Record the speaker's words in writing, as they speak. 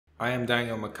I am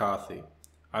Daniel McCarthy.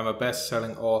 I'm a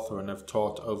best-selling author and have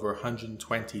taught over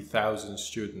 120,000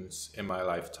 students in my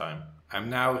lifetime.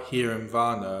 I'm now here in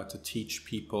Varna to teach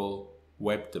people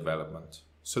web development.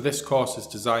 So this course is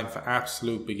designed for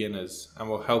absolute beginners and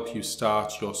will help you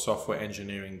start your software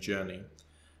engineering journey.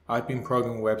 I've been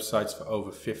programming websites for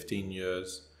over 15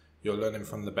 years. You're learning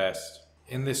from the best.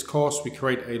 In this course, we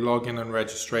create a login and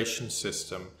registration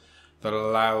system that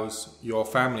allows your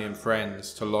family and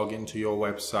friends to log into your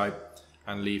website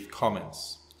and leave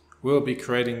comments. We'll be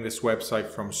creating this website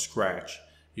from scratch.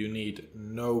 You need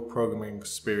no programming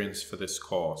experience for this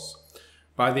course.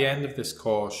 By the end of this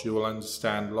course, you will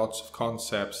understand lots of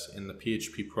concepts in the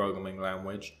PHP programming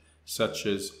language, such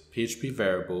as PHP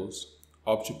variables,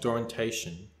 object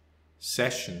orientation,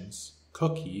 sessions,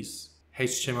 cookies,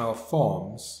 HTML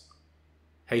forms,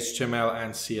 HTML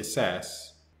and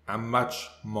CSS, and much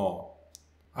more.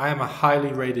 I am a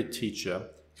highly rated teacher.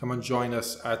 Come and join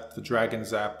us at the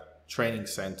Dragons App Training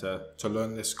Center to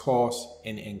learn this course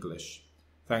in English.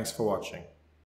 Thanks for watching.